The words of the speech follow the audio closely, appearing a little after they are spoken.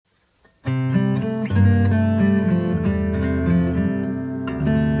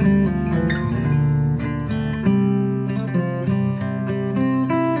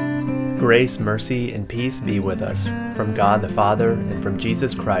Grace, mercy, and peace be with us from God the Father and from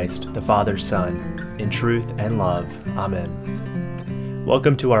Jesus Christ, the Father's Son, in truth and love. Amen.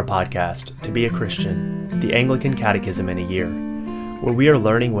 Welcome to our podcast, To Be a Christian, the Anglican Catechism in a Year, where we are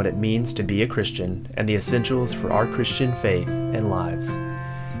learning what it means to be a Christian and the essentials for our Christian faith and lives.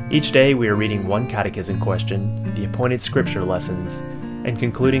 Each day we are reading one catechism question, the appointed scripture lessons, and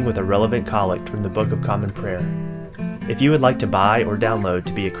concluding with a relevant collect from the Book of Common Prayer. If you would like to buy or download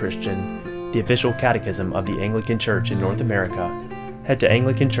To Be a Christian, the official catechism of the Anglican Church in North America, head to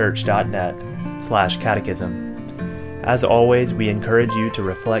anglicanchurch.net/catechism. As always, we encourage you to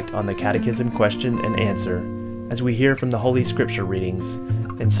reflect on the catechism question and answer as we hear from the Holy Scripture readings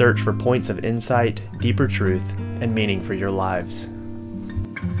and search for points of insight, deeper truth, and meaning for your lives.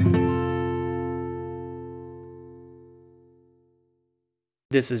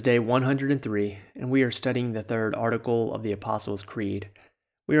 This is day 103, and we are studying the third article of the Apostles' Creed.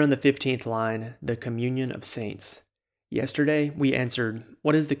 We are on the 15th line, the Communion of Saints. Yesterday, we answered,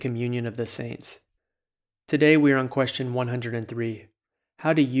 what is the communion of the saints? Today, we are on question 103.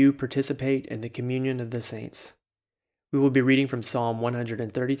 How do you participate in the communion of the saints? We will be reading from Psalm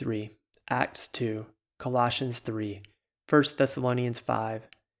 133, Acts 2, Colossians 3, 1 Thessalonians 5,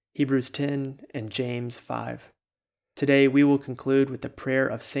 Hebrews 10, and James 5. Today we will conclude with the prayer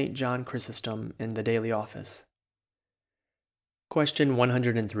of St. John Chrysostom in the daily office. Question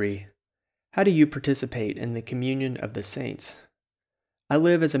 103. How do you participate in the communion of the saints? I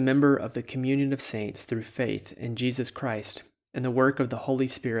live as a member of the communion of saints through faith in Jesus Christ and the work of the Holy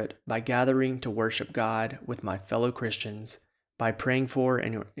Spirit by gathering to worship God with my fellow Christians, by praying for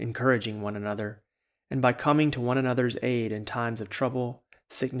and encouraging one another, and by coming to one another's aid in times of trouble,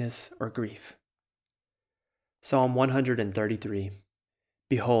 sickness, or grief. Psalm 133.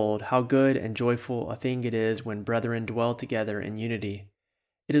 Behold, how good and joyful a thing it is when brethren dwell together in unity.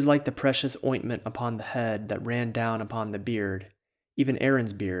 It is like the precious ointment upon the head that ran down upon the beard, even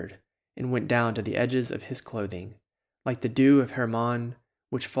Aaron's beard, and went down to the edges of his clothing, like the dew of Hermon,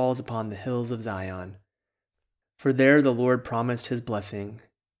 which falls upon the hills of Zion. For there the Lord promised his blessing,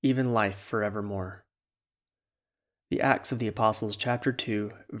 even life forevermore. The Acts of the Apostles, chapter 2,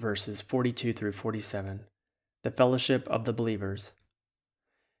 verses 42 through 47. The fellowship of the believers.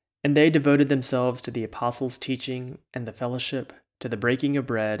 And they devoted themselves to the apostles' teaching and the fellowship, to the breaking of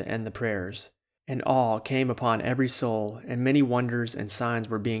bread and the prayers. And awe came upon every soul, and many wonders and signs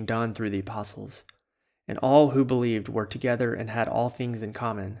were being done through the apostles. And all who believed were together and had all things in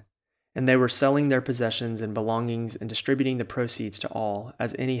common. And they were selling their possessions and belongings and distributing the proceeds to all,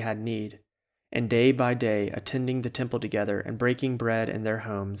 as any had need. And day by day, attending the temple together and breaking bread in their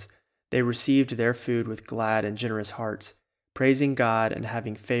homes, they received their food with glad and generous hearts, praising God and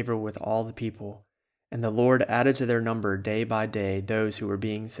having favor with all the people. And the Lord added to their number day by day those who were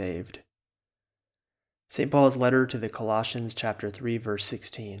being saved. St. Paul's letter to the Colossians, chapter 3, verse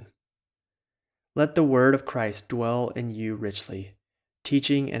 16. Let the word of Christ dwell in you richly,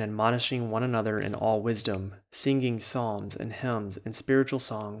 teaching and admonishing one another in all wisdom, singing psalms and hymns and spiritual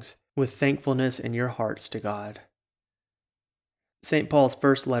songs, with thankfulness in your hearts to God. St. Paul's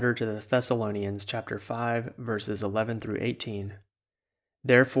first letter to the Thessalonians, chapter 5, verses 11 through 18.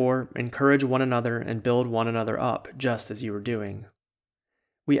 Therefore, encourage one another and build one another up, just as you are doing.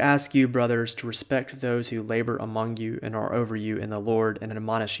 We ask you, brothers, to respect those who labor among you and are over you in the Lord and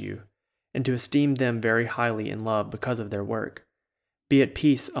admonish you, and to esteem them very highly in love because of their work. Be at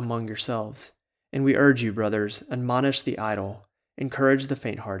peace among yourselves. And we urge you, brothers, admonish the idle, encourage the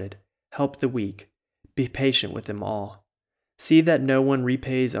faint-hearted, help the weak, be patient with them all. See that no one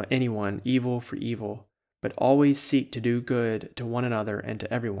repays anyone evil for evil, but always seek to do good to one another and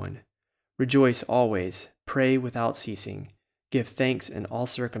to everyone. Rejoice always, pray without ceasing, give thanks in all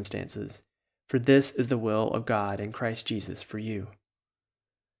circumstances, for this is the will of God in Christ Jesus for you.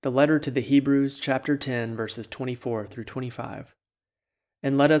 The letter to the Hebrews, chapter 10, verses 24 through 25.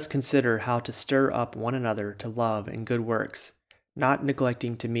 And let us consider how to stir up one another to love and good works, not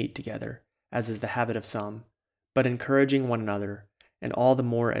neglecting to meet together, as is the habit of some, but encouraging one another, and all the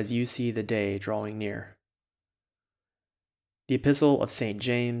more as you see the day drawing near. The Epistle of St.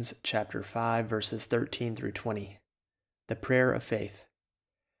 James, chapter 5, verses 13 through 20. The Prayer of Faith.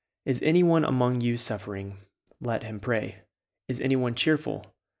 Is anyone among you suffering? Let him pray. Is anyone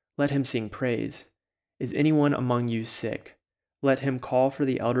cheerful? Let him sing praise. Is anyone among you sick? Let him call for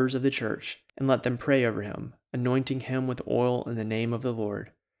the elders of the church, and let them pray over him, anointing him with oil in the name of the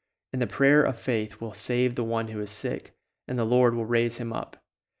Lord. And the prayer of faith will save the one who is sick, and the Lord will raise him up.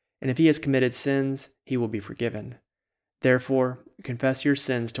 And if he has committed sins, he will be forgiven. Therefore, confess your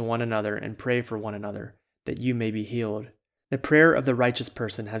sins to one another and pray for one another, that you may be healed. The prayer of the righteous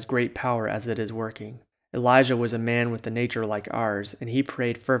person has great power as it is working. Elijah was a man with a nature like ours, and he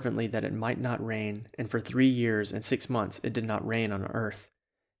prayed fervently that it might not rain, and for 3 years and 6 months it did not rain on earth.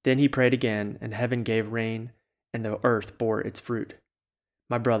 Then he prayed again, and heaven gave rain, and the earth bore its fruit.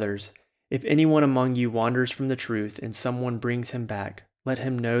 My brothers, if anyone among you wanders from the truth and someone brings him back, let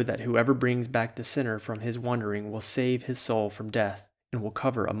him know that whoever brings back the sinner from his wandering will save his soul from death and will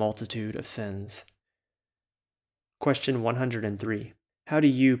cover a multitude of sins. Question 103. How do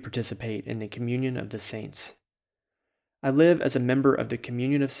you participate in the communion of the saints? I live as a member of the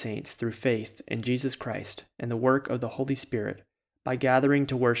communion of saints through faith in Jesus Christ and the work of the Holy Spirit, by gathering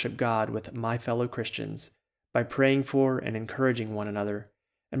to worship God with my fellow Christians, by praying for and encouraging one another,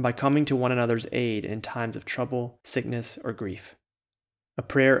 and by coming to one another's aid in times of trouble, sickness, or grief. A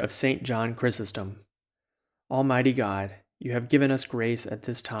prayer of St. John Chrysostom. Almighty God, you have given us grace at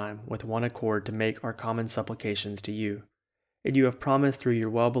this time with one accord to make our common supplications to you, and you have promised through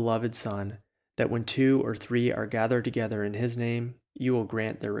your well-beloved Son that when 2 or 3 are gathered together in his name, you will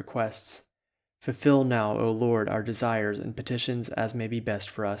grant their requests. Fulfill now, O Lord, our desires and petitions as may be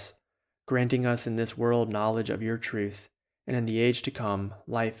best for us, granting us in this world knowledge of your truth, and in the age to come,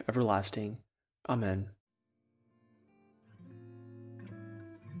 life everlasting. Amen.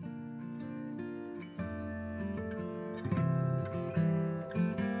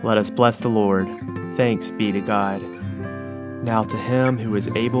 Let us bless the Lord. Thanks be to God. Now to him who is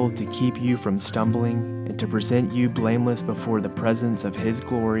able to keep you from stumbling and to present you blameless before the presence of his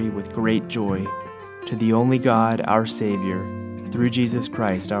glory with great joy, to the only God, our Savior, through Jesus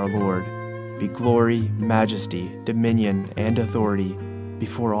Christ our Lord, be glory, majesty, dominion, and authority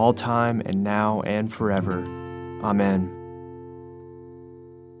before all time and now and forever. Amen.